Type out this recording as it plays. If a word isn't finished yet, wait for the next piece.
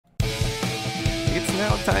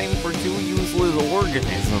now time for Two Useless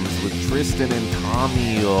Organisms with Tristan and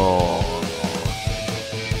Tommy.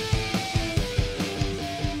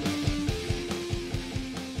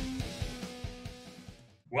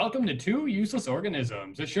 Welcome to Two Useless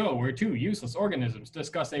Organisms, a show where two useless organisms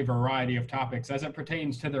discuss a variety of topics as it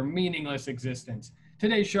pertains to their meaningless existence.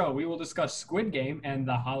 Today's show, we will discuss Squid Game and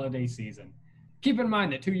the holiday season. Keep in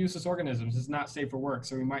mind that Two Useless Organisms is not safe for work,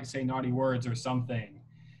 so we might say naughty words or something.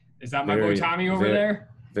 Is that my boy Tommy over there?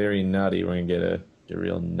 Very naughty. We're gonna get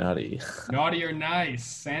real naughty. Naughty or nice?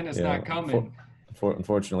 Santa's not coming.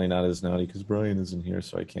 Unfortunately, not as naughty because Brian isn't here,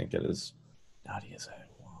 so I can't get as naughty as I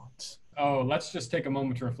want. Oh, let's just take a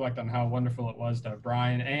moment to reflect on how wonderful it was to have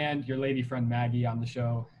Brian and your lady friend Maggie on the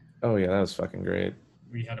show. Oh yeah, that was fucking great.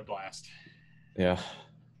 We had a blast. Yeah.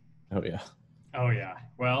 Oh yeah. Oh yeah.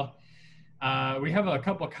 Well, we have a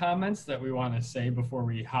couple of comments that we want to say before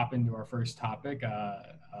we hop into our first topic.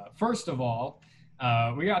 First of all,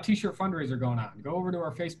 we got a t-shirt fundraiser going on. Go over to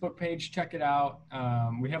our Facebook page, check it out.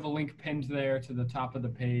 We have a link pinned there to the top of the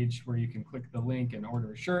page where you can click the link and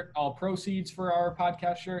order a shirt. All proceeds for our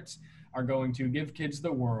podcast shirts are going to Give Kids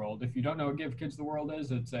the World. If you don't know what Give Kids the World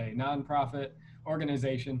is, it's a nonprofit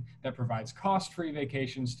organization that provides cost-free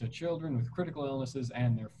vacations to children with critical illnesses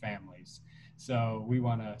and their families. So we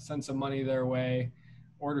want to send some money their way,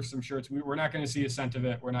 order some shirts. We're not going to see a cent of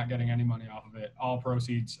it. We're not getting any money off of it. All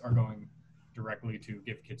proceeds are going directly to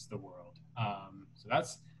Give Kids the World. So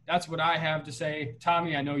that's what I have to say.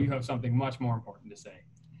 Tommy, I know you have something much more important to say.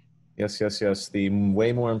 Yes. The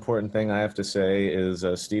way more important thing I have to say is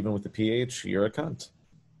Stephen with the PH, you're a cunt.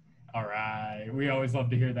 All right. We always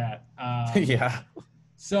love to hear that. Yeah.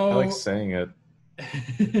 So I like saying it.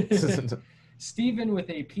 Stephen with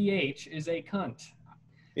a PH is a cunt.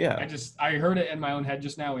 Yeah. I heard it in my own head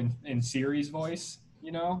just now in Siri's voice,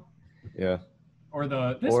 you know? Yeah. Or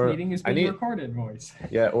this meeting is being recorded voice.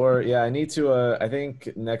 I need to, I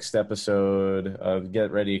think next episode,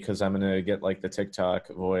 get ready because I'm going to get like the TikTok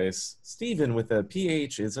voice. Stephen with a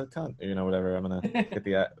PH is a cunt, whatever. I'm going to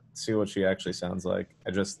get see what she actually sounds like.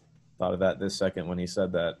 I just thought of that this second when he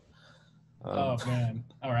said that. Oh, man.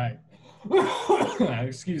 All right.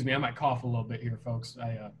 Excuse me. I might cough a little bit here, folks.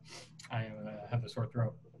 I have a sore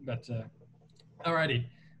throat. But alrighty.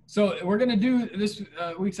 So we're going to do this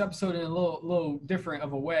week's episode in a little different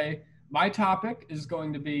of a way. My topic is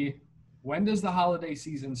going to be, when does the holiday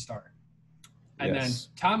season start? And then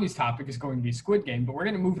Tommy's topic is going to be Squid Game, but we're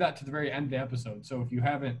going to move that to the very end of the episode. So if you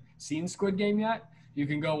haven't seen Squid Game yet, you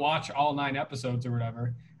can go watch all 9 episodes or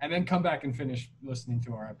whatever, and then come back and finish listening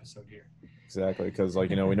to our episode here. Exactly, because we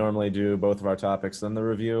normally do both of our topics, then the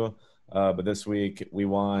review. But this week, we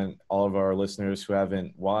want all of our listeners who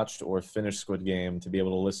haven't watched or finished Squid Game to be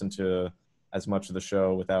able to listen to as much of the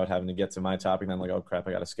show without having to get to my topic. And I'm like, oh, crap,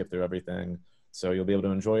 I got to skip through everything. So you'll be able to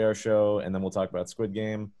enjoy our show, and then we'll talk about Squid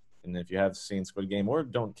Game. And if you have seen Squid Game or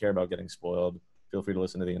don't care about getting spoiled, feel free to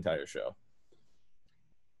listen to the entire show.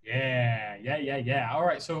 Yeah. All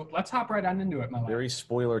right, so let's hop right on into it, my lad. Very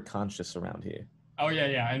spoiler conscious around here. Oh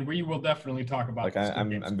yeah, and we will definitely talk about.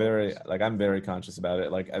 I'm very conscious about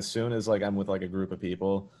it. Like as soon as I'm with a group of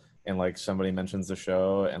people and somebody mentions the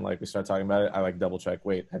show and we start talking about it, I double check.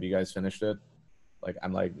 Wait, have you guys finished it?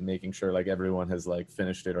 I'm making sure everyone has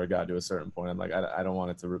finished it or got to a certain point. I'm I don't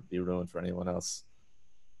want it to be ruined for anyone else.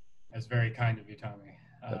 That's very kind of you, Tommy.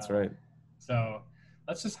 That's right. So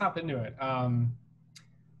let's just hop into it.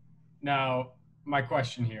 Now my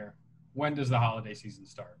question here: when does the holiday season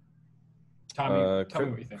start? Tommy, tell me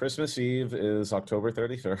what you think. Christmas Eve is October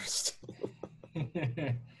 31st.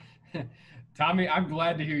 Tommy, I'm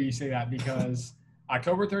glad to hear you say that because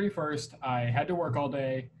October 31st, I had to work all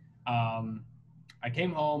day. I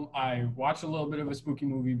came home, I watched a little bit of a spooky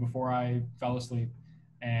movie before I fell asleep,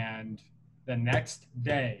 and the next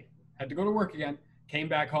day, had to go to work again, came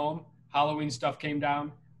back home, Halloween stuff came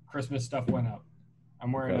down, Christmas stuff went up.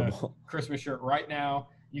 I'm wearing a Christmas shirt right now.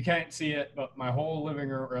 You can't see it, but my whole living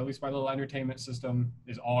room, or at least my little entertainment system,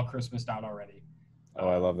 is all Christmased out already. Oh,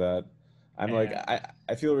 I love that.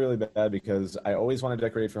 I feel really bad because I always want to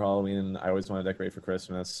decorate for Halloween. I always want to decorate for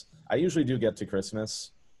Christmas. I usually do get to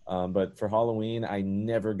Christmas, but for Halloween, I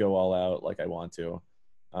never go all out like I want to.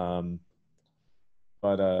 I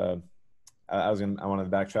wanted to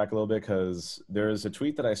backtrack a little bit because there's a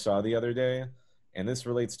tweet that I saw the other day, and this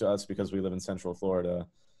relates to us because we live in Central Florida.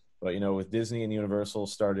 But, with Disney and Universal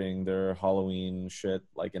starting their Halloween shit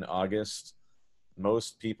in August,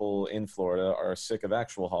 most people in Florida are sick of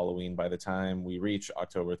actual Halloween by the time we reach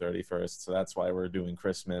October 31st. So that's why we're doing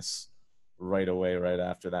Christmas right away, right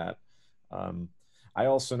after that. I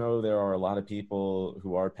also know there are a lot of people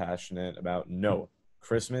who are passionate about, no,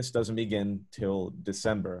 Christmas doesn't begin till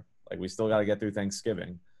December. Like we still got to get through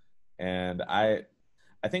Thanksgiving. And I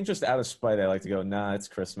think just out of spite, I like to go, nah, it's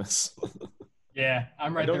Christmas. Yeah,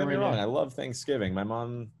 I'm right Don't there get me with wrong. you. I love Thanksgiving. My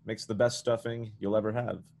mom makes the best stuffing you'll ever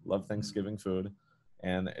have. Love Thanksgiving food.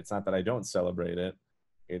 And it's not that I don't celebrate it.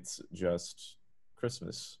 It's just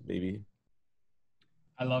Christmas, baby.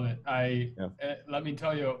 I love it. Yeah. Let me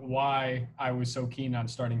tell you why I was so keen on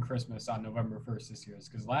starting Christmas on November 1st this year. Is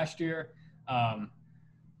because last year,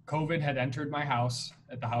 COVID had entered my house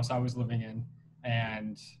at the house I was living in,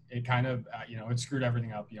 and it kind of it screwed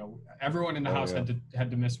everything up. Everyone in the house yeah.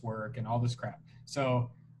 had to miss work and all this crap.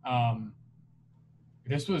 So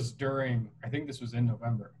this was I think this was in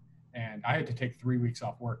November, and I had to take 3 weeks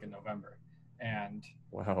off work in November, and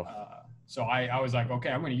wow. so I was like, okay,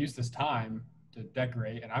 I'm going to use this time to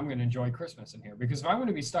decorate, and I'm going to enjoy Christmas in here, because if I'm going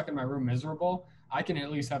to be stuck in my room miserable, I can at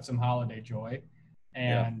least have some holiday joy.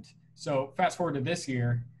 And so fast forward to this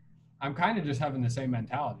year, I'm kind of just having the same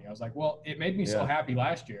mentality. I was like, well, it made me so happy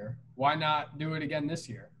last year. Why not do it again this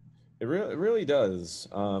year? It really does.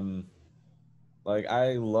 Like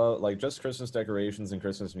I love just Christmas decorations and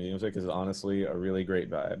Christmas music is honestly a really great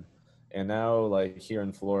vibe. And now like here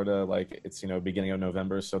in Florida, like it's beginning of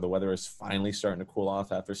November, so the weather is finally starting to cool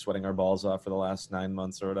off after sweating our balls off for the last 9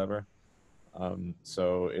 months or whatever.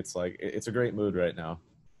 So it's like it's a great mood right now.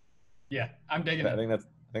 Yeah, I'm digging it.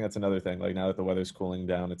 I think that's another thing. Like now that the weather's cooling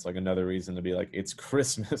down, it's like another reason to be like, it's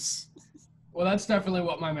Christmas. Well, that's definitely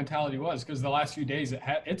what my mentality was, because the last few days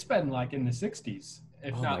it's been like in the 60s,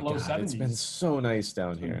 if not low 70s. It's been so nice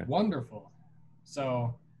down here. Wonderful.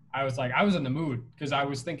 So I was in the mood, because I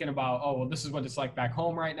was thinking about, oh, well, this is what it's like back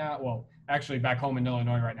home right now. Well, actually back home in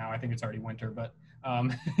Illinois right now, I think it's already winter, but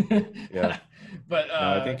yeah. But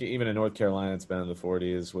no, I think even in North Carolina, it's been in the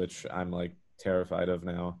 40s, which I'm like terrified of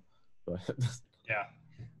now. But yeah,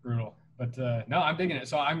 brutal. But no, I'm digging it.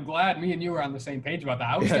 So I'm glad me and you were on the same page about that.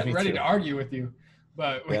 I was getting ready to argue with you,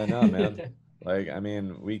 but yeah, no, man. Like, I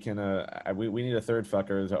mean, we can we need a third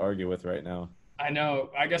fucker to argue with right now. I know.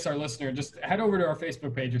 I guess our listener, just head over to our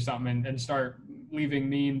Facebook page or something and start leaving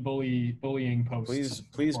mean bullying posts.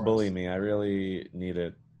 Please bully me. I really need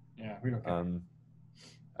it. Yeah, we don't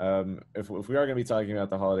care. If we are going to be talking about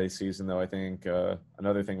the holiday season, though, I think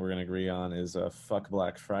another thing we're going to agree on is fuck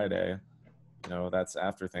Black Friday. That's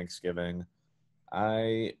after Thanksgiving.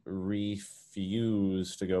 I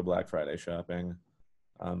refuse to go Black Friday shopping.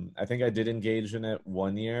 I think I did engage in it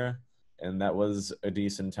one year, and that was a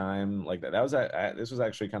decent time. Like that was this was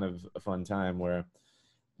actually kind of a fun time, where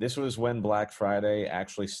this was when Black Friday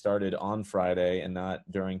actually started on Friday and not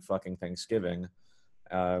during fucking Thanksgiving.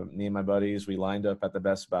 Me and my buddies, we lined up at the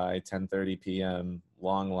Best Buy, 10:30 p.m.,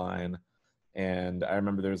 long line. And I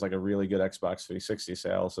remember there was like a really good Xbox 360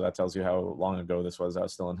 sale. So that tells you how long ago this was. I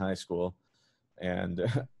was still in high school. And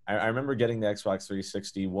I remember getting the Xbox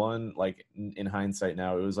 360 one, like in hindsight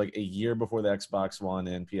now, it was like a year before the Xbox One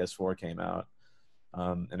and PS4 came out.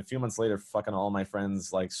 And a few months later, fucking all my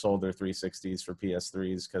friends like sold their 360s for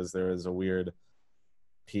PS3s, because there was a weird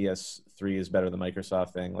PS3 is better than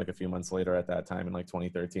Microsoft thing like a few months later at that time in like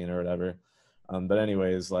 2013 or whatever. But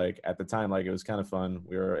anyways, like at the time, like it was kind of fun.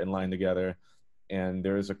 We were in line together, and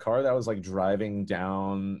there was a car that was like driving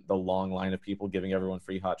down the long line of people, giving everyone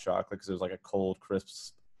free hot chocolate, because it was like a cold,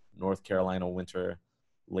 crisp North Carolina winter,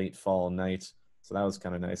 late fall night. So that was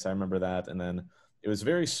kind of nice. I remember that. And then it was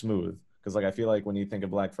very smooth, because like I feel like when you think of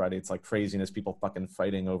Black Friday, it's like craziness, people fucking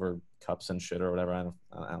fighting over cups and shit or whatever. I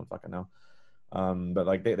don't fucking know. But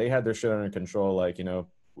like they had their shit under control. Like,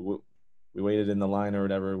 we waited in the line or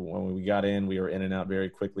whatever. When we got in, we were in and out very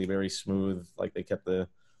quickly, very smooth. Like they kept the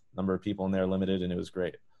number of people in there limited, and it was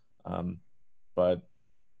great. But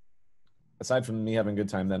aside from me having a good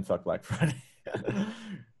time, then fuck Black Friday.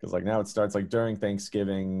 Because like now it starts like during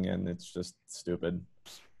Thanksgiving, and it's just stupid.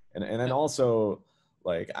 And then also,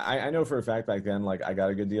 like I know for a fact back then, like I got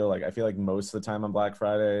a good deal. Like I feel like most of the time on Black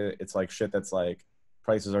Friday, it's like shit that's like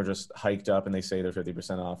prices are just hiked up and they say they're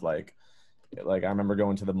 50% off. Like I remember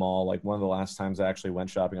going to the mall, like one of the last times I actually went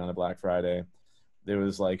shopping on a Black Friday, there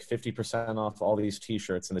was like 50% off all these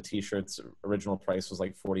t-shirts, and the t-shirts original price was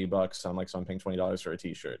like $40. So I'm paying $20 for a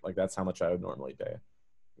t-shirt. Like that's how much I would normally pay.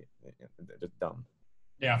 Just dumb.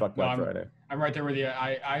 Yeah. Fuck Black Friday. I'm right there with you.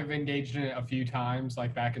 I've engaged in it a few times,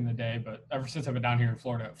 like back in the day, but ever since I've been down here in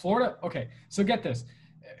Florida. Okay. So get this.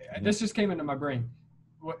 This just came into my brain.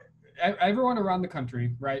 Everyone around the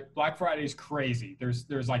country, right? Black Friday is crazy.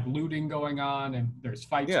 There's like looting going on, and there's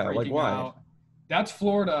fights breaking out. That's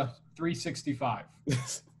Florida 365.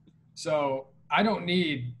 So I don't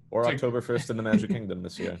need or October 1st in the Magic Kingdom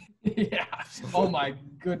this year. Yeah. Oh my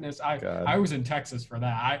goodness. God. I was in Texas for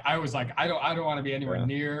that. I was like, I don't want to be anywhere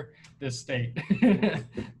near this state.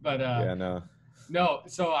 But yeah, no. No,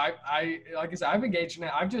 so I like I said, I've engaged in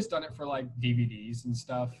it. I've just done it for like DVDs and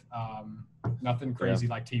stuff. Nothing crazy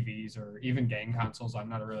like TVs or even game consoles. I'm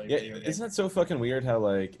not a really video game. Isn't it so fucking weird how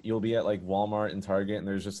like you'll be at like Walmart and Target and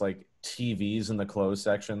there's just like TVs in the clothes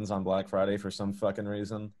sections on Black Friday for some fucking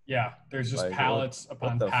reason? Yeah, there's just like, pallets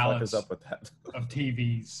upon what the pallets fuck is up with that? of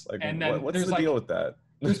TVs. Like, and then what's the deal with that?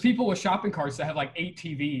 There's people with shopping carts that have like 8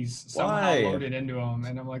 TVs somehow loaded into them,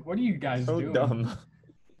 and I'm like, what are you guys doing? So dumb.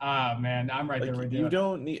 Ah, man, I'm right there with you. You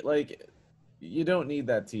don't need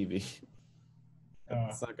that TV.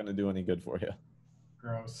 It's not gonna do any good for you.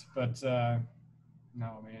 Gross, but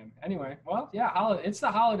no, man. Anyway, well, yeah, it's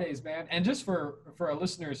the holidays, man. And just for our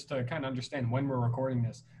listeners to kind of understand when we're recording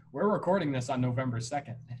this on November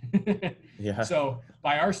 2nd. Yeah. So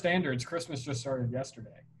by our standards, Christmas just started yesterday,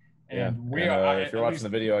 and if you're watching the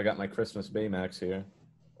video, I got my Christmas Baymax here.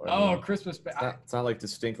 Christmas! It's not like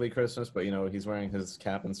distinctly Christmas, but he's wearing his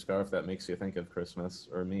cap and scarf that makes you think of Christmas,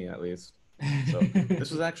 or me at least. So this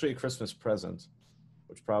was actually a Christmas present,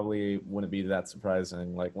 which probably wouldn't be that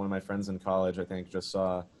surprising. Like one of my friends in college, I think, just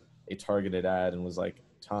saw a targeted ad and was like,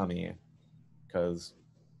 Tommy, because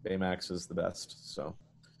Baymax is the best. So,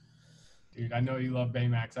 dude, I know you love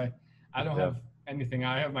Baymax. I don't have anything.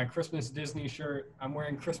 I have my Christmas Disney shirt. I'm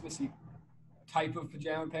wearing Christmassy type of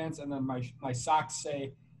pajama pants, and then my socks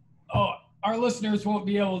say, "Oh, our listeners won't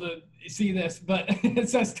be able to see this, but it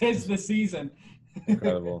says 'tis the season."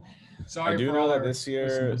 Incredible. Sorry, I do know that this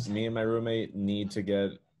year, me and my roommate need to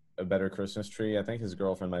get a better Christmas tree. I think his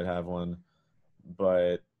girlfriend might have one,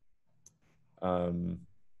 but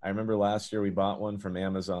I remember last year we bought one from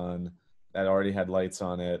Amazon that already had lights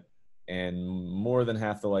on it, and more than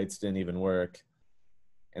half the lights didn't even work.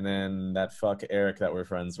 And then that fuck Eric that we're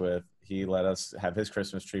friends with, he let us have his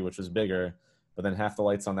Christmas tree, which was bigger, but then half the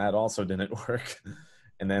lights on that also didn't work.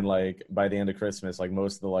 And then like by the end of Christmas, like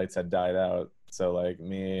most of the lights had died out. So like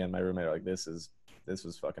me and my roommate are like, this was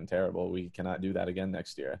fucking terrible. We cannot do that again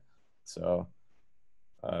next year. So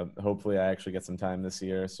hopefully I actually get some time this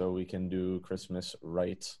year so we can do Christmas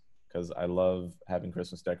right, because I love having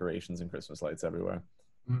Christmas decorations and Christmas lights everywhere.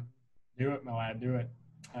 Do it, my lad, do it.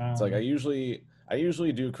 It's like I usually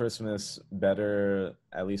do Christmas better,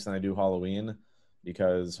 at least than I do Halloween,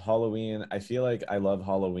 because Halloween, I feel like I love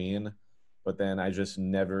Halloween, but then I just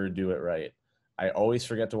never do it right. I always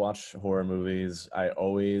forget to watch horror movies. I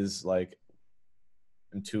always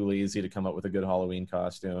am too lazy to come up with a good Halloween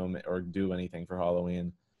costume or do anything for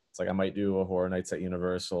Halloween. It's like I might do a Horror Nights at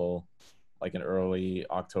Universal like in early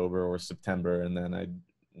October or September, and then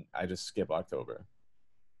I just skip October.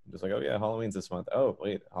 I'm just like, oh yeah, Halloween's this month. Oh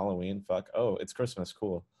wait, Halloween, fuck. Oh, it's Christmas,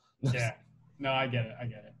 cool. Yeah, no, I get it.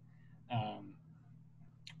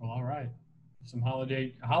 Well, all right, some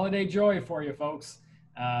holiday joy for you folks.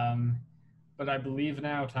 But I believe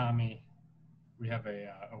now, Tommy, we have a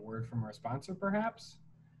word from our sponsor, perhaps.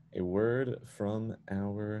 A word from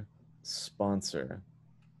our sponsor.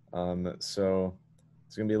 So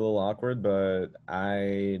it's going to be a little awkward, but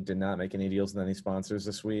I did not make any deals with any sponsors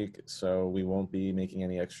this week, so we won't be making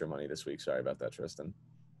any extra money this week. Sorry about that, Tristan.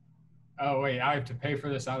 Oh, wait, I have to pay for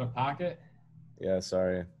this out of pocket? Yeah,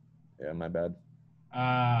 sorry. Yeah, my bad.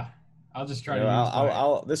 I'll just try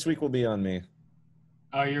to this week will be on me.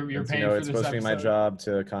 Oh, you're paying for this episode? It's supposed to be my job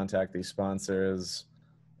to contact these sponsors,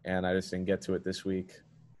 and I just didn't get to it this week.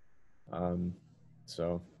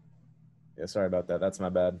 So, yeah, sorry about that. That's my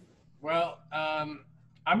bad. Well, I'm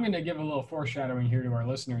going to give a little foreshadowing here to our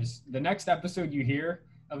listeners. The next episode you hear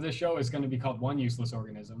of this show is going to be called One Useless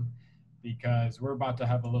Organism, because we're about to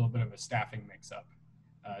have a little bit of a staffing mix-up.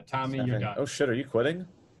 Tommy, you're done. Oh, shit, are you quitting?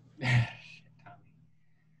 Shit, Tommy.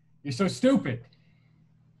 You're so stupid.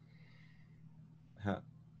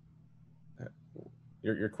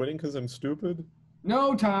 You're quitting because I'm stupid?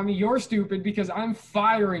 No, Tommy, you're stupid because I'm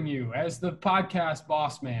firing you as the podcast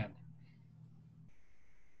boss man.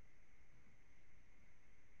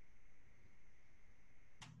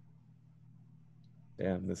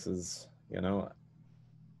 Damn, this is,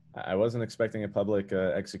 I wasn't expecting a public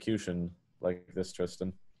execution like this,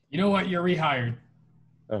 Tristan. You know what? You're rehired.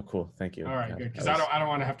 Oh, cool. Thank you. All right, good. Because I don't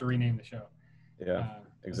want to have to rename the show. Yeah,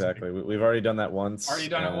 exactly. We've already done that once. Already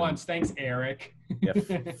done it once. Thanks, Eric. Yeah,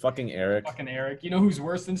 fucking Eric. Fucking Eric. You know who's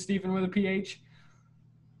worse than Stephen with a PH?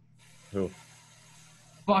 Who?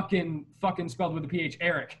 Fucking spelled with a PH.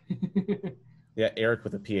 Eric. Yeah, Eric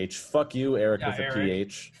with a PH. Fuck you, Eric with a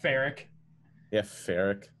PH. Ferric. Yeah,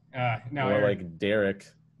 Ferric. No, more Eric. Like Derek.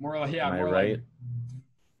 More like, yeah, Am more I right? like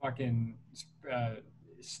fucking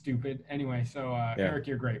stupid. Anyway, so Eric,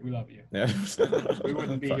 you're great. We love you. Yeah. We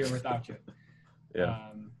wouldn't be here without you. Yeah.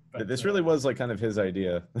 But this really was like kind of his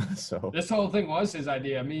idea. So this whole thing was his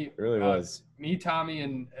idea. it really was. Me, Tommy,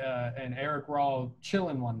 and Eric were all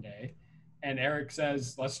chilling one day, and Eric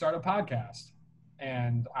says, "Let's start a podcast."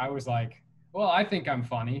 And I was like, "Well, I think I'm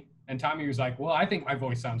funny." And Tommy was like, "Well, I think my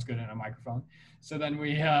voice sounds good in a microphone." So then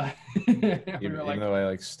we Even were like, though I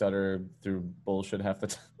like stutter through bullshit half the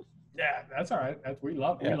time. "Yeah, that's all right. We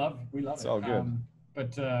love It's it." all good.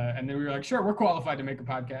 And then we were like, "Sure, we're qualified to make a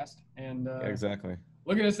podcast." And Yeah, exactly.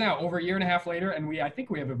 look at us now, over a year and a half later, and I think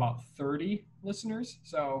we have about 30 listeners.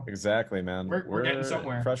 So Exactly, man. We're getting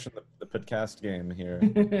somewhere. Crushing the podcast game here.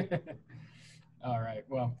 All right.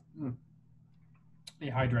 Well,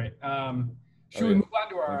 hydrate. Should we move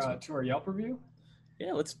on to our Yelp review?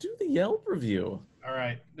 Yeah, let's do the Yelp review. All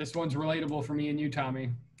right. This one's relatable for me and you, Tommy.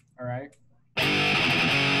 All right.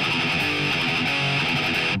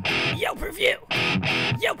 Yelp review.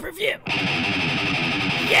 Yelp review.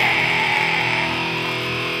 Yeah!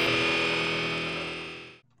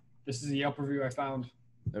 This is a Yelp review I found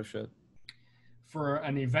No shit. for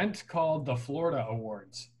an event called the Florida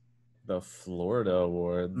Awards. The Florida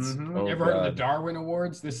Awards. Mm-hmm. Oh, You ever heard of the God. Darwin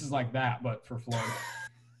Awards? This is like that, but for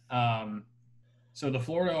Florida. So the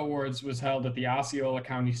Florida Awards was held at the Osceola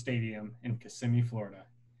County Stadium in Kissimmee, Florida.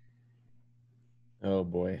 Oh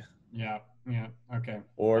boy. Yeah. Okay.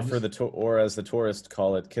 Or I'll or as the tourists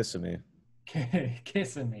call it, Kissimmee.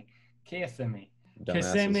 Kissimmee. Dumbasses.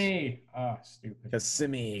 Kissimmee. Oh, stupid.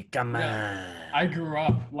 Kissimmee, come on. Yeah. I grew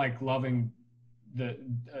up like loving the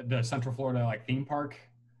Central Florida like theme park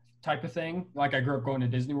type of thing. Like I grew up going to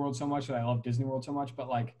Disney World so much that I love Disney World so much, but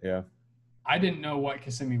like Yeah. I didn't know what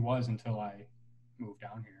Kissimmee was until I moved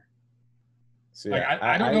down here. See, Like,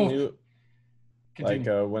 I don't know. knew,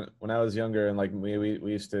 Continue. like when I was younger and like we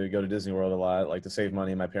used to go to Disney World a lot, like to save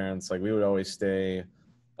money. My parents, like we would always stay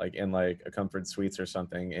like in like a comfort suites or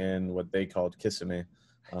something in what they called Kissimmee.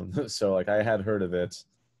 So like I had heard of it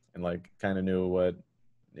and like kind of knew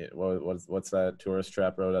what's that tourist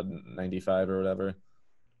trap road at 95 or whatever.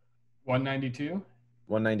 192.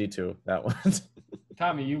 192. That one.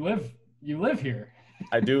 Tommy, you live here.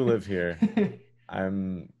 I do live here.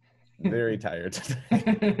 I'm very tired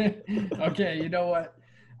today. Okay, you know what?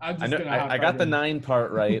 I got the 9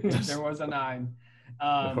 part right. There was a 9.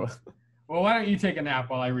 Well, why don't you take a nap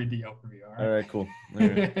while I read the Yelp review? All right, All right, cool. All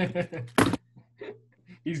right.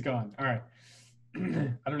 He's gone. All right.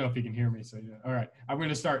 I don't know if he can hear me. So yeah. All right. I'm going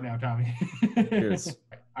to start now, Tommy. Cheers.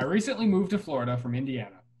 I recently moved to Florida from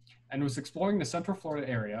Indiana and was exploring the Central Florida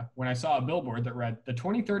area when I saw a billboard that read the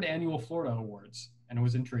 23rd Annual Florida Awards and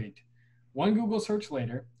was intrigued. One Google search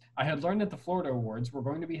later, I had learned that the Florida Awards were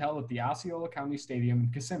going to be held at the Osceola County Stadium in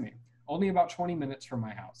Kissimmee, only about 20 minutes from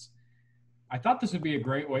my house. I thought this would be a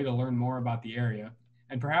great way to learn more about the area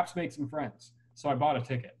and perhaps make some friends, so I bought a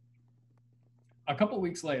ticket. A couple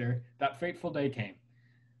weeks later, that fateful day came.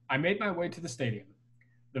 I made my way to the stadium.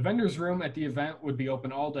 The vendor's room at the event would be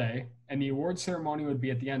open all day, and the awards ceremony would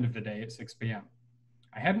be at the end of the day at 6 p.m.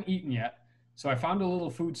 I hadn't eaten yet, so I found a little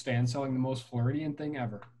food stand selling the most Floridian thing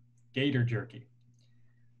ever, gator jerky.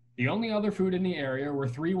 The only other food in the area were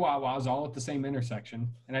 3 Wawas all at the same intersection,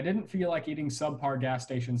 and I didn't feel like eating subpar gas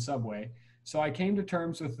station Subway, so I came to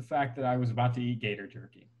terms with the fact that I was about to eat gator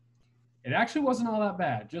jerky. It actually wasn't all that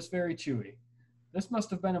bad, just very chewy. This must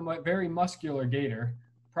have been a very muscular gator,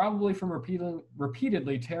 probably from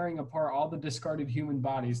repeatedly tearing apart all the discarded human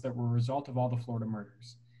bodies that were a result of all the Florida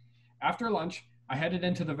murders. After lunch, I headed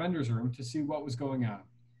into the vendor's room to see what was going on.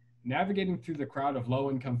 Navigating through the crowd of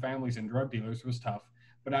low-income families and drug dealers was tough,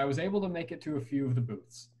 but I was able to make it to a few of the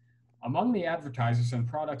booths. Among the advertisers and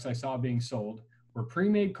products I saw being sold were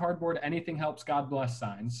pre-made cardboard "Anything Helps, God Bless"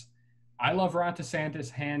 signs, I Love Ron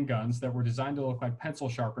DeSantis handguns that were designed to look like pencil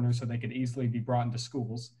sharpeners so they could easily be brought into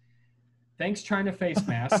schools, Thanks China face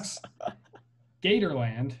masks,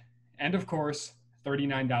 Gatorland, and of course,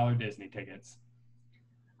 $39 Disney tickets.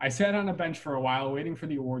 I sat on a bench for a while waiting for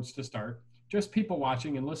the awards to start, just people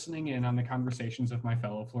watching and listening in on the conversations of my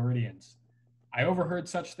fellow Floridians. I overheard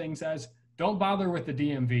such things as, "Don't bother with the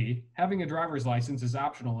DMV, having a driver's license is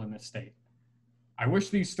optional in this state. I wish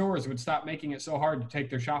these stores would stop making it so hard to take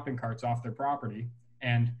their shopping carts off their property,"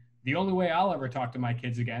 and "The only way I'll ever talk to my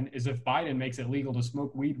kids again is if Biden makes it legal to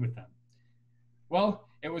smoke weed with them." Well,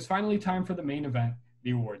 it was finally time for the main event,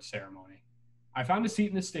 the awards ceremony. I found a seat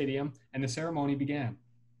in the stadium, and the ceremony began.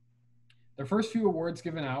 The first few awards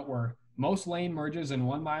given out were most lane merges in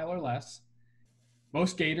 1 mile or less,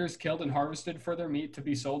 most gators killed and harvested for their meat to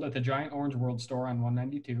be sold at the Giant Orange World store on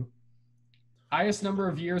 192, highest number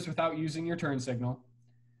of years without using your turn signal,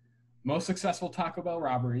 most successful Taco Bell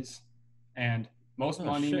robberies, and most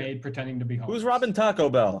money made pretending to be homeless. Who's robbing Taco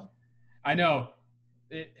Bell? I know.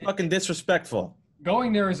 Fucking disrespectful.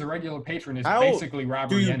 Going there as a regular patron is How basically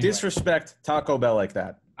robbery do you anyway. disrespect Taco Bell like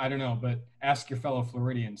that? I don't know, but ask your fellow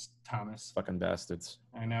Floridians, Thomas. Fucking bastards.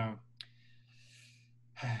 I know.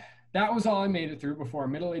 That was all I made it through before a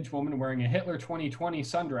middle-aged woman wearing a Hitler 2020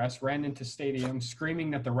 sundress ran into stadium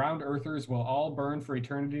screaming that the round earthers will all burn for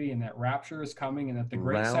eternity and that rapture is coming and that the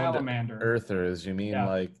great Round salamander... earthers, you mean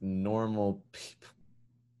like normal people?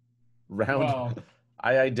 Round... Well,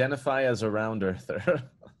 I identify as a round earther.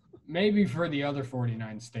 maybe for the other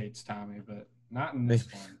 49 states, Tommy, but not in this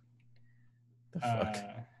one. The fuck?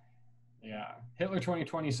 Yeah. Hitler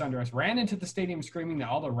 2020 sundress ran into the stadium screaming that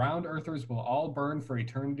all the round earthers will all burn for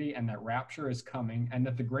eternity and that rapture is coming and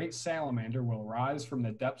that the great salamander will rise from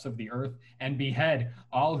the depths of the earth and behead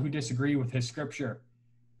all who disagree with his scripture.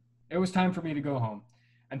 It was time for me to go home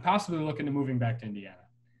and possibly look into moving back to Indiana.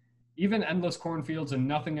 Even endless cornfields and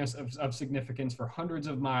nothingness of significance for hundreds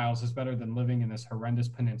of miles is better than living in this horrendous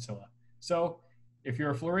peninsula. So, if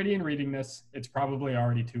you're a Floridian reading this, it's probably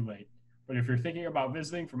already too late. But if you're thinking about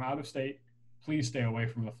visiting from out of state, please stay away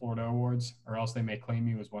from the Florida Awards, or else they may claim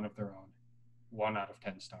you as one of their own. 1 out of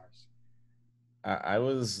 10 stars. I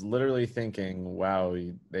was literally thinking, wow,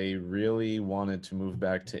 they really wanted to move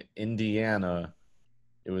back to Indiana.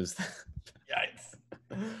 It was Yikes.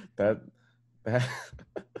 that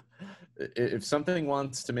if something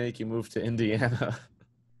wants to make you move to Indiana,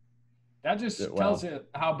 that just tells you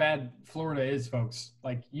how bad Florida is, folks.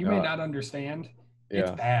 Like, you may not understand.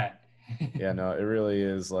 It's bad. Yeah, no, it really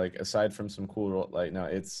is. Like, aside from some cool, like, no,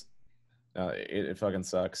 it fucking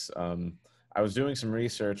sucks. I was doing some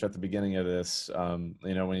research at the beginning of this, when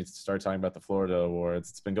you start talking about the Florida Awards.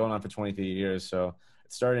 It's been going on for 23 years, so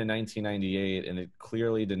it started in 1998, and it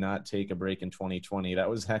clearly did not take a break in 2020. That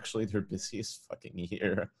was actually their busiest fucking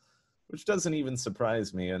year, which doesn't even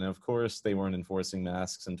surprise me. And of course, they weren't enforcing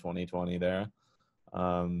masks in 2020 there.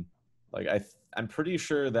 I'm pretty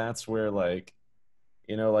sure that's where, like,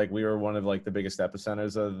 we were one of, like, the biggest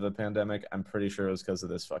epicenters of the pandemic. I'm pretty sure it was because of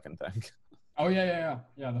this fucking thing. Oh, yeah,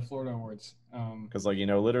 the Florida Awards. Because,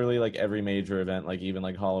 literally, like, every major event, like, even,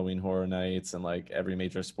 like, Halloween Horror Nights and, like, every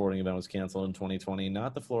major sporting event was canceled in 2020.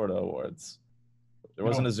 Not the Florida Awards. There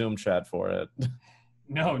wasn't a Zoom chat for it.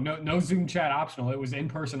 No Zoom chat optional. It was in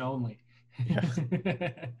person only.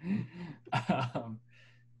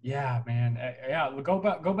 Yeah, man. Yeah,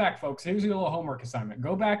 go back, folks. Here's your little homework assignment.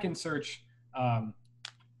 Go back and search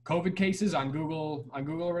COVID cases on Google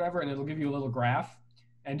or whatever, and it'll give you a little graph.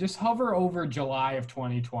 And just hover over July of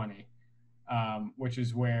 2020, which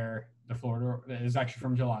is where the Florida is actually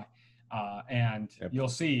from July, and you'll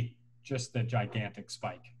see just the gigantic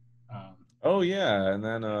spike. Oh yeah, and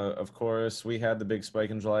then of course we had the big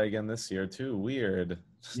spike in July again this year too. Weird.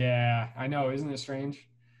 Yeah, I know. Isn't it strange?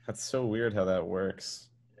 That's so weird how that works.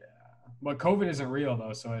 Yeah, but COVID isn't real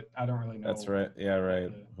though, so I don't really know. That's right. Yeah,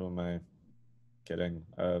 right. Who am I kidding?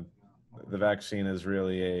 The vaccine is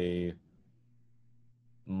really a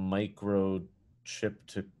microchip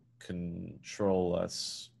to control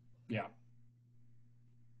us. Yeah.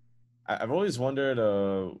 I've always wondered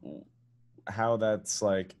how that's,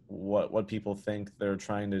 like, what people think they're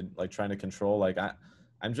trying to control. Like,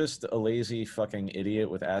 I'm just a lazy fucking idiot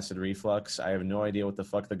with acid reflux. I have no idea what the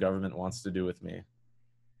fuck the government wants to do with me.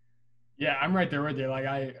 Yeah, I'm right there with you. Like,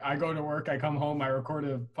 I go to work, I come home, I record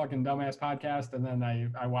a fucking dumbass podcast, and then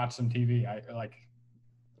I watch some TV.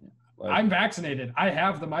 I'm vaccinated. I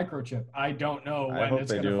have the microchip. I don't know when I hope it's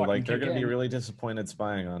they going to do. fucking Like, they're kick going to be in. really disappointed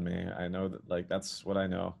spying on me. I know that. Like, that's what I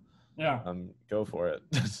know. Yeah. Go for it.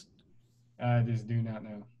 I just do not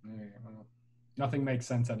know. Well, nothing makes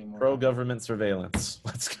sense anymore. Pro-government surveillance.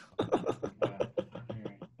 Let's go.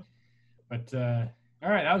 But all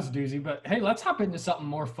right, that was a doozy. But hey, let's hop into something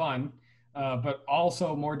more fun, but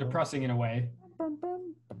also more depressing in a way.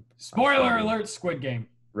 Spoiler alert: Squid Game.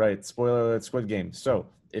 Right. Spoiler alert: Squid Game. So,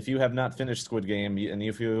 if you have not finished Squid Game, and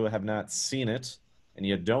if you have not seen it, and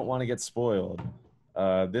you don't want to get spoiled,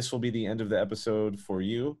 this will be the end of the episode for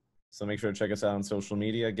you. So make sure to check us out on social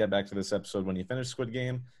media. Get back to this episode when you finish Squid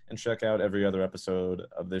Game, and check out every other episode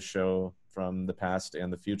of this show from the past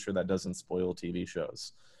and the future that doesn't spoil TV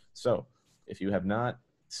shows. So, if you have not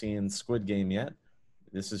seen Squid Game yet,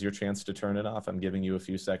 this is your chance to turn it off. I'm giving you a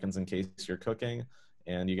few seconds in case you're cooking,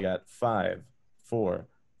 and you got 5, 4,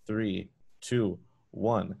 3, 2,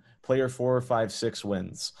 1. Player 4, 5, 6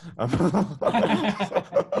 wins.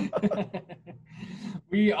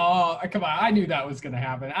 We all come on. I knew that was gonna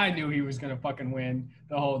happen. I knew he was gonna fucking win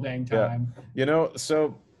the whole dang time. Yeah.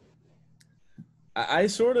 So I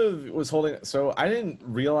sort of was holding, so I didn't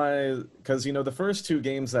realize, because the first two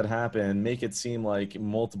games that happen make it seem like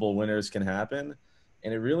multiple winners can happen,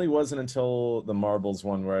 and it really wasn't until the marbles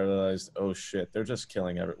one where I realized, oh shit, they're just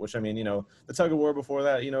killing which, I mean, the tug of war before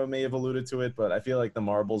that, may have alluded to it, but I feel like the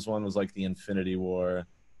marbles one was like the Infinity War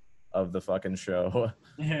of the fucking show.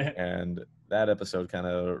 And that episode kind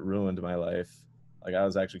of ruined my life. Like, I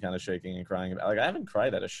was actually kind of shaking and crying. Like, I haven't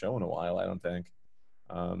cried at a show in a while, I don't think.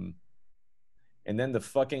 And then the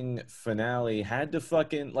fucking finale had to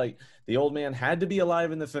fucking, like, the old man had to be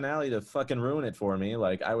alive in the finale to fucking ruin it for me.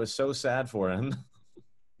 Like, I was so sad for him.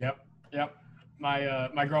 Yep.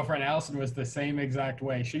 My girlfriend Allison was the same exact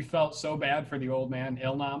way. She felt so bad for the old man,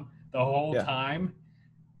 Ilnam, the whole time.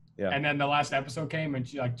 Yeah. And then the last episode came, and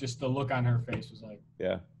she, like, just the look on her face was like,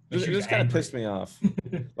 yeah. It just kind of pissed me off.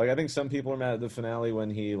 Like, I think some people were mad at the finale when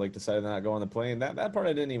he, like, decided to not go on the plane. That part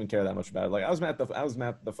I didn't even care that much about. Like, I was mad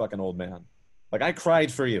at the fucking old man. Like, I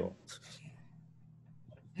cried for you.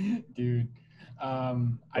 Dude. I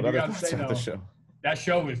do gotta say, though, that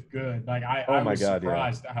show was good. Like, I was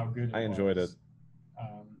surprised at how good it was. I enjoyed it.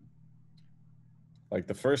 Like,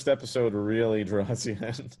 the first episode really draws you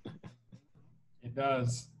in. It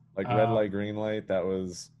does. Like, red light, green light, that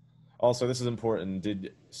was... Also, this is important.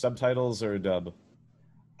 Did subtitles or dub?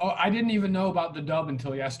 Oh, I didn't even know about the dub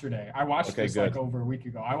until yesterday. I watched this like over a week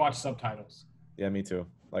ago. I watched subtitles. Yeah, me too.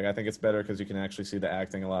 Like, I think it's better because you can actually see the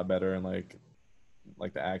acting a lot better, and like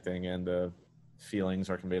the acting and the feelings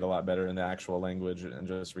are conveyed a lot better in the actual language, and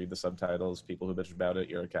just read the subtitles. People who bitch about it,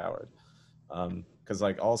 you're a coward. Because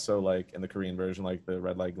like also like in the Korean version, like the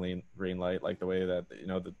red light, green light, like the way that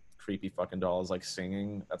the creepy fucking doll is like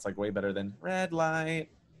singing, that's like way better than red light,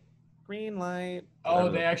 green light. Oh,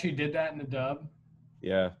 they actually did that in the dub?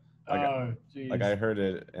 Yeah. Like, oh, geez. Like, I heard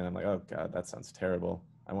it, and I'm like, oh, God, that sounds terrible.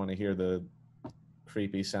 I want to hear the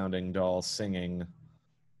creepy-sounding doll singing,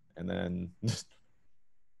 and then...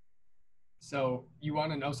 So, you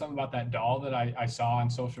want to know something about that doll that I saw on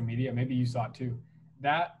social media? Maybe you saw it, too.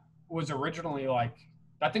 That was originally, like...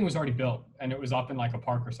 That thing was already built, and it was up in, like, a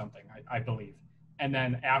park or something, I believe. And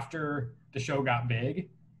then after the show got big,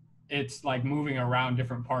 it's like moving around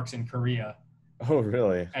different parks in Korea. Oh,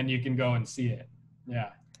 really? And you can go and see it.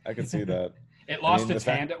 Yeah. I could see that. It lost its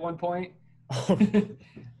hand at one point.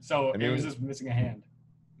 So it was just missing a hand.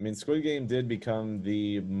 I mean, Squid Game did become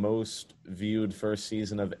the most viewed first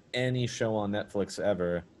season of any show on Netflix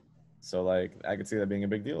ever. So, like, I could see that being a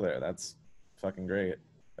big deal there. That's fucking great.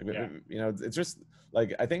 Like, it's just,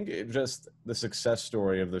 like, I think the success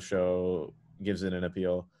story of the show gives it an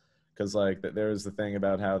appeal. Because, like, there's the thing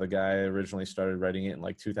about how the guy originally started writing it in,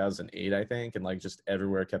 like, 2008, I think, and, like, just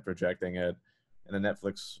everywhere kept rejecting it. And then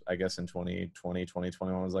Netflix, I guess, in 2020,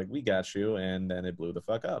 2021 was like, we got you, and then it blew the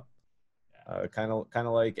fuck up. Kind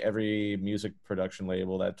of like every music production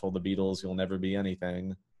label that told the Beatles you'll never be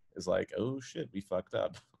anything is like, oh, shit, we fucked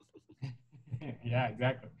up. Yeah,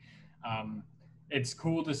 exactly. It's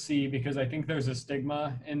cool to see because I think there's a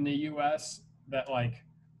stigma in the U.S. that, like,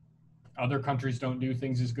 other countries don't do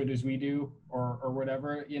things as good as we do or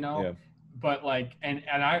whatever, Yeah. But like, and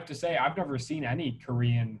I have to say, I've never seen any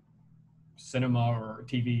Korean cinema or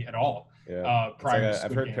TV at all. Yeah. Prior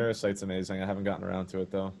I've heard Parasite's amazing. I haven't gotten around to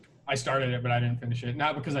it though. I started it, but I didn't finish it.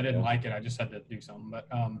 Not because I didn't like it. I just had to do something. But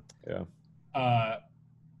I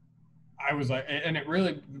was like, and it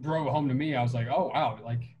really drove home to me. I was like, oh wow,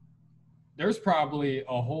 like there's probably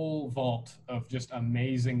a whole vault of just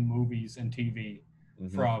amazing movies and TV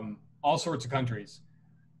from all sorts of countries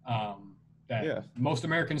that most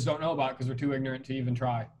Americans don't know about because they're too ignorant to even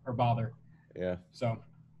try or bother. Yeah. So,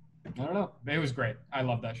 I don't know. It was great. I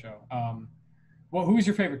love that show. Well, who's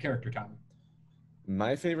your favorite character, Tommy?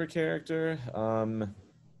 My favorite character? I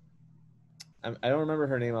don't remember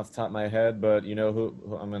her name off the top of my head, but you know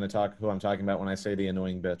who I'm talking about when I say the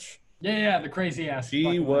annoying bitch. Yeah, the crazy ass.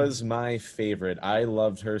 She was my favorite. I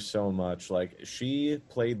loved her so much. Like, she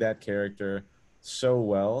played that character so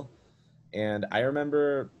well. And I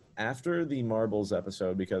remember after the Marbles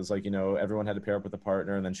episode, because, like, everyone had to pair up with a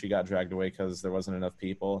partner, and then she got dragged away because there wasn't enough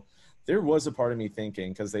people. There was a part of me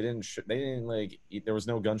thinking, because they didn't like, there was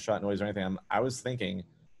no gunshot noise or anything. I was thinking,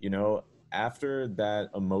 after that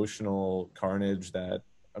emotional carnage, that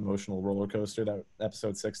emotional roller coaster that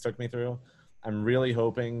episode 6 took me through, I'm really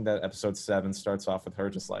hoping that episode 7 starts off with her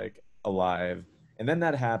just like alive. And then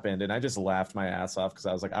that happened, and I just laughed my ass off because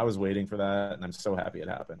I was like, I was waiting for that, and I'm so happy it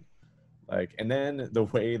happened. Like, and then the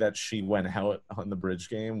way that she went out on the bridge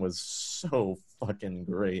game was so fucking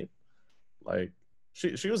great. Like,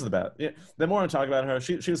 she was the best. Yeah, the more I talk about her,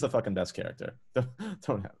 she was the fucking best character.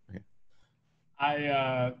 Don't have me.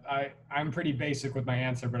 I'm pretty basic with my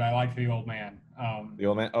answer, but I like the old man. The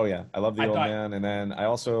old man. Oh yeah, I love the I old thought- man, and then I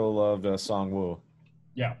also loved Song Woo.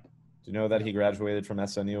 Yeah. Do you know that he graduated from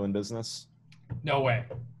SNU in business? No way.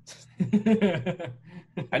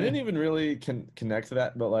 I didn't even really connect to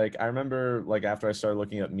that, but like I remember like after I started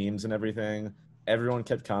looking at memes and everything, everyone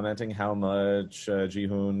kept commenting how much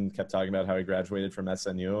Ji-hoon kept talking about how he graduated from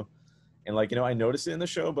SNU. And like, I noticed it in the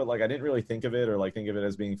show, but like I didn't really think of it or like think of it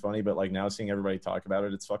as being funny, but like now seeing everybody talk about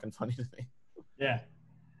it, it's fucking funny to me. Yeah,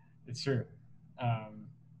 it's true.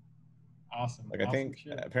 Awesome. Like I awesome think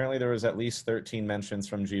shit. apparently there was at least 13 mentions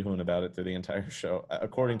from Ji-hoon about it through the entire show,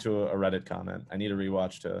 according to a Reddit comment. I need a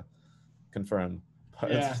rewatch to confirm.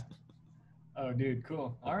 But Yeah. Oh, dude,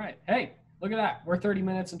 cool. All right. Hey, look at that. We're 30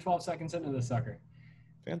 minutes and 12 seconds into this sucker.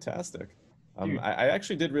 fantastic. Dude. I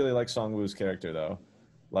actually did really like Song Woo's character though.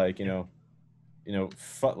 Like, I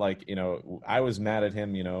was mad at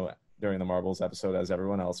him, during the Marbles episode as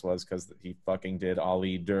everyone else was because he fucking did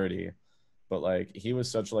Ali dirty. But like he was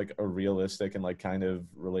such like a realistic and like kind of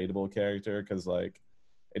relatable character because like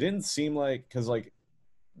it didn't seem like because like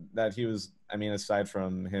that he was, I mean, aside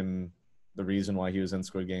from him, the reason why he was in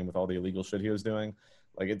Squid Game with all the illegal shit he was doing,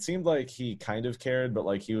 like it seemed like he kind of cared, but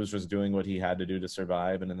like he was just doing what he had to do to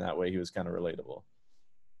survive, and in that way he was kind of relatable.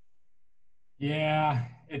 Yeah,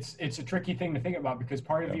 it's a tricky thing to think about because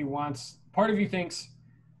part of you thinks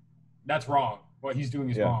that's wrong. What he's doing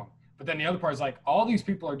is wrong. But then the other part is like all these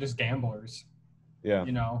people are just gamblers. Yeah.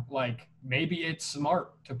 Like maybe it's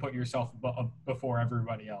smart to put yourself before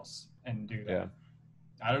everybody else and do that. Yeah.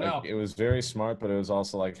 I don't know. It was very smart, but it was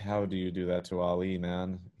also like, how do you do that to Ali,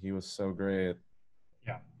 man? He was so great.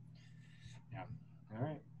 Yeah.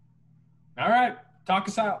 All right. Talk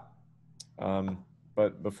us out.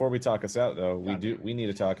 But before we talk us out, though, we need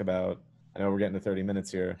to talk about. I know we're getting to 30 minutes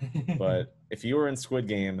here, but if you were in Squid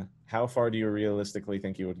Game, how far do you realistically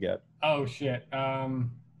think you would get? Oh shit. I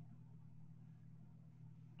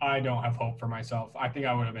don't have hope for myself. I think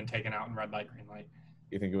I would have been taken out in red light, green light.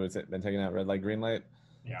 You think it would have been taken out red light, green light?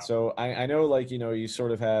 Yeah. So I know, like, you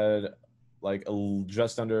sort of had like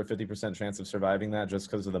just under a 50% chance of surviving that just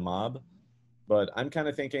because of the mob. But I'm kind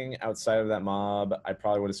of thinking outside of that mob, I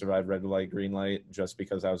probably would have survived red light, green light just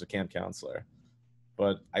because I was a camp counselor.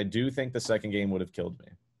 But I do think the second game would have killed me.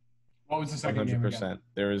 What was the second game again?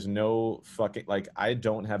 There is no fucking, like, I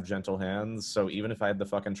don't have gentle hands, so even if I had the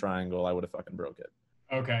fucking triangle, I would have fucking broke it.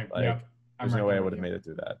 Okay, like, yep. There's no way I would have made it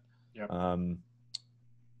through that. Yep.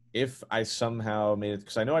 If I somehow made it,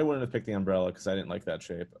 because I know I wouldn't have picked the umbrella because I didn't like that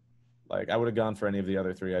shape. Like, I would have gone for any of the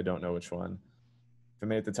other three. I don't know which one. If I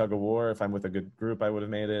made it the tug of war, if I'm with a good group, I would have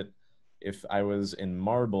made it. If I was in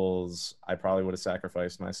marbles, I probably would have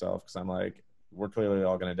sacrificed myself because I'm like, we're clearly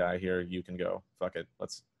all going to die here. You can go. Fuck it.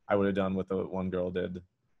 I would have done what the one girl did,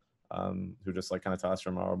 who just like kind of tossed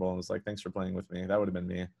her marble and was like, thanks for playing with me. That would have been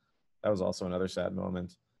me. That was also another sad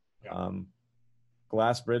moment. Yeah.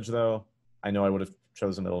 Glass bridge, though, I know I would have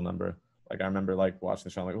chosen middle number. Like, I remember like watching the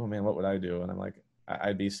show, I'm like, oh man, what would I do? And I'm like,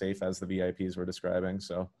 I'd be safe as the VIPs were describing.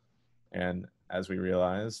 So, and as we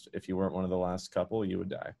realized, if you weren't one of the last couple, you would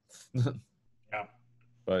die. Yeah.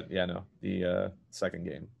 But yeah, no, the second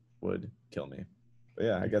game would kill me. But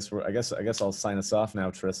yeah, I guess I'll sign us off now,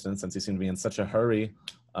 Tristan, since you seem to be in such a hurry.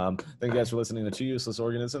 Thank you guys for listening to Two Useless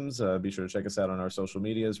Organisms. Be sure to check us out on our social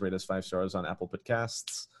medias. Rate us 5 stars on Apple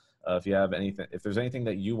Podcasts. If there's anything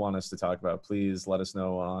that you want us to talk about, please let us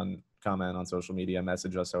know comment on social media,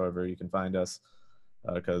 message us however you can find us,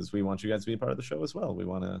 because we want you guys to be a part of the show as well. We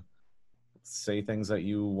want to say things that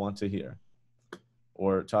you want to hear,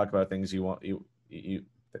 or talk about things you want.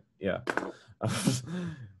 Yeah.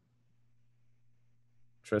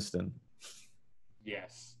 Tristan.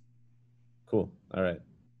 Yes. Cool. All right.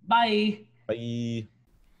 Bye. Bye.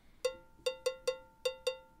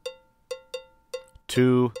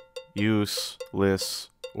 Two useless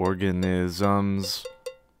organisms.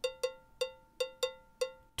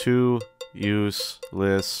 Two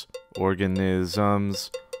useless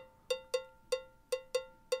organisms.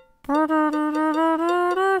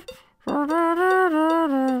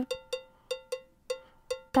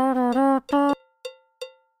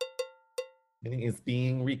 It is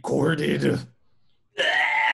being recorded.